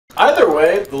Either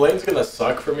way, the lane's gonna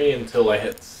suck for me until I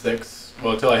hit 6.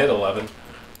 Well, until I hit 11.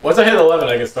 Once I hit 11,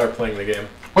 I can start playing the game.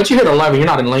 Once you hit 11, you're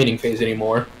not in laning phase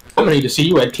anymore. I'm gonna need to see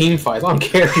you at team fights. I don't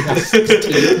care if you got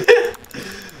 16.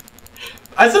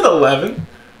 I said 11.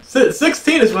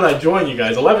 16 is when I join you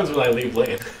guys. 11 is when I leave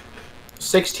lane.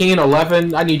 16,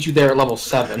 11, I need you there at level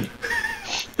 7.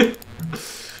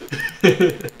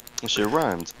 Shit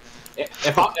rhymes.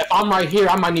 If I'm right here,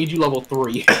 I might need you level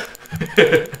 3.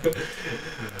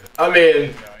 I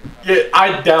mean, yeah,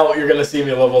 I doubt you're gonna see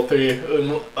me level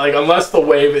 3, like unless the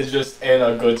wave is just in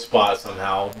a good spot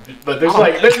somehow. But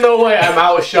there's no way I'm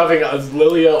out shoving a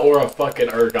Lilia or a fucking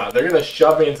Urgot. They're gonna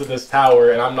shove me into this tower,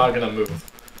 and I'm not gonna move.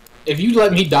 If you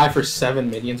let me die for 7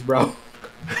 minions, bro.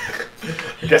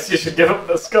 I guess you should give up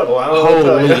the scuttle. I don't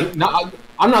know what to tell you. No,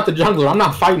 I'm not the jungler. I'm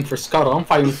not fighting for scuttle. I'm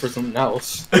fighting for something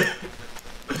else.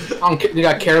 I don't care. You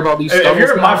gotta care about these. If you're in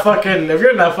if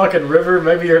you're in that fucking river,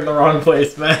 maybe you're in the wrong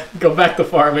place, man. Go back to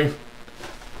farming.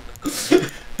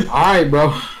 All right,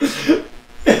 bro.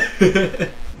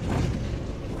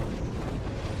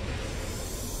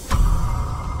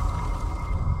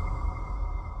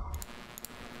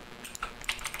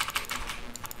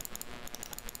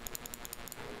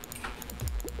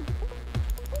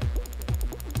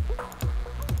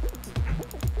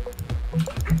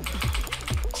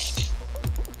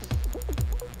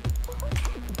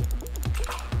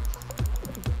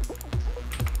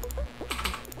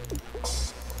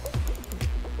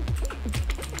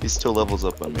 He still levels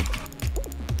up on me.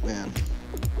 Man.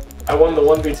 I won the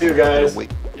 1v2, guys.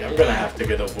 Wait. Yeah, I'm gonna have to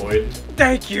get a void.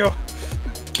 Thank you.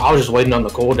 I was just waiting on the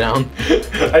cooldown.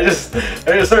 I just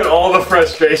heard all the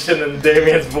frustration in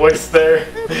Damien's voice there.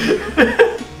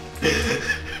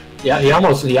 Yeah, he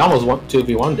almost won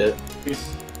 2v1'd it.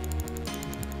 Peace.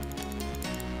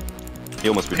 He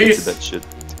almost predicted that shit.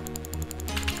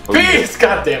 Oh, Peace! Yeah.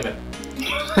 God damn it.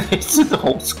 It's the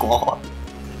whole squad.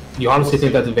 You honestly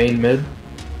think that's Vayne mid?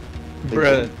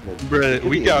 Bruh,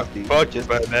 we got fucked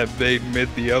by that Vayne mid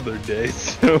the other day,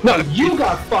 so... No, you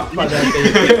got fucked by that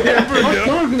Vayne.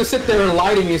 You're gonna sit there and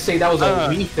lie to me and say that was a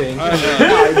we thing.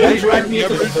 You dragged me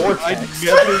into the vortex. I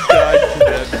never died to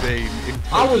that Vayne.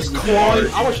 I was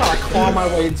trying to claw my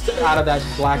way out of that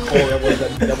black hole that was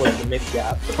the mid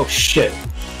gap. Oh shit.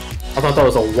 I thought that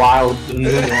was a wild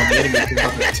enemy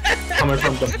coming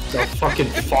from the fucking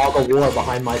fog of war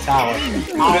behind my tower.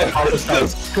 I was started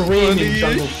screaming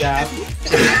jungle gap.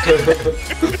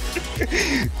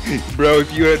 Bro,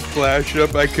 if you had flash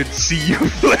up, I could see you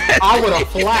flash. I would have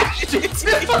flashed.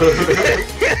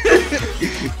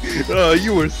 Oh,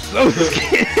 you were so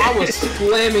scared. I was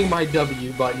slamming my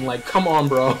W button like, come on,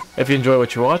 bro. If you enjoy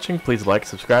what you're watching, please like,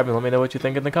 subscribe, and let me know what you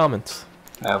think in the comments.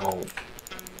 I won't.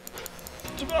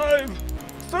 Survive!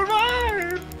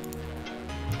 Survive!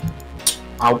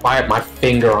 I had my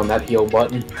finger on that heal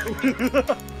button.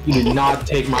 You did not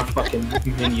take my fucking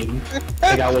minion.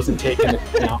 Like I wasn't taking it.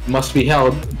 Now, must be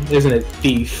held, isn't it,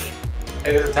 thief?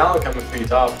 Hey, there's a talent coming for you,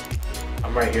 top.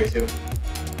 I'm right here too.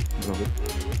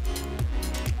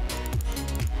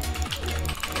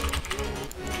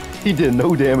 He did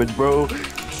no damage, bro.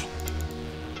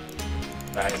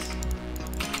 Nice.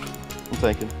 I'm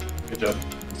thinking. Good job.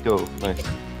 Let's go. Nice.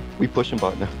 We pushing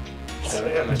bot now.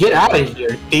 Yeah, nice. Get out of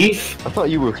here, thief! I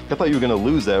thought you were gonna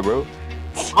lose that, bro.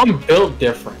 I'm built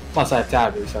different. Plus I have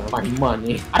tabby, so my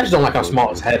money. I just don't like how small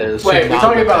his head is. Wait, we're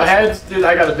talking about heads? Dude,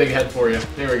 I got a big head for you.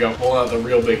 Here we go. Pull out the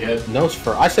real big head. No,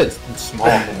 I said small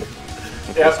head.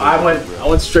 Yep, I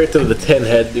went straight to the 10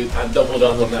 head, dude. I doubled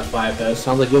up on that 5 head.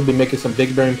 Sounds like you'll be making some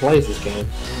big brain plays this game.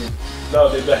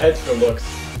 No, dude, the head's for looks.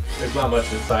 There's not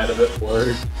much inside of it.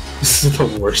 Word. This is the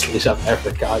worst leash I've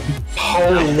ever gotten.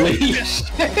 Holy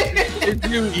shit! Did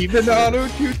you even auto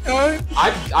 2 times?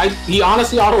 He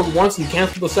honestly autoed once and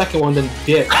canceled the second one, then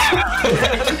dipped.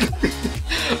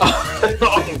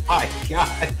 Oh my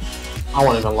god. I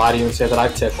won't even lie to you and say that I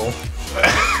tickle.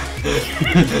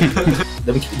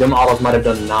 them autos might have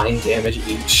done 9 damage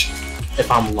each,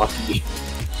 if I'm lucky.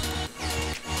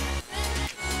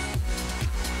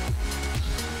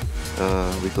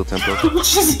 Lethal tempo.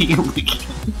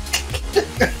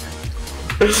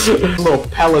 Little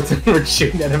pellets were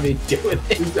shooting at me doing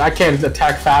it. I can't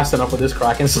attack fast enough with this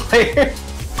Kraken Slayer.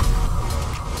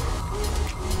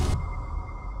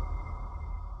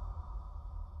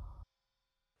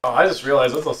 Oh, I just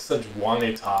realized that's a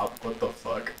Sejuani top. What the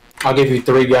fuck? I'll give you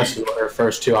 3 guesses what our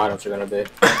first 2 items are gonna be.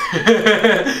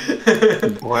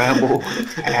 Bramble.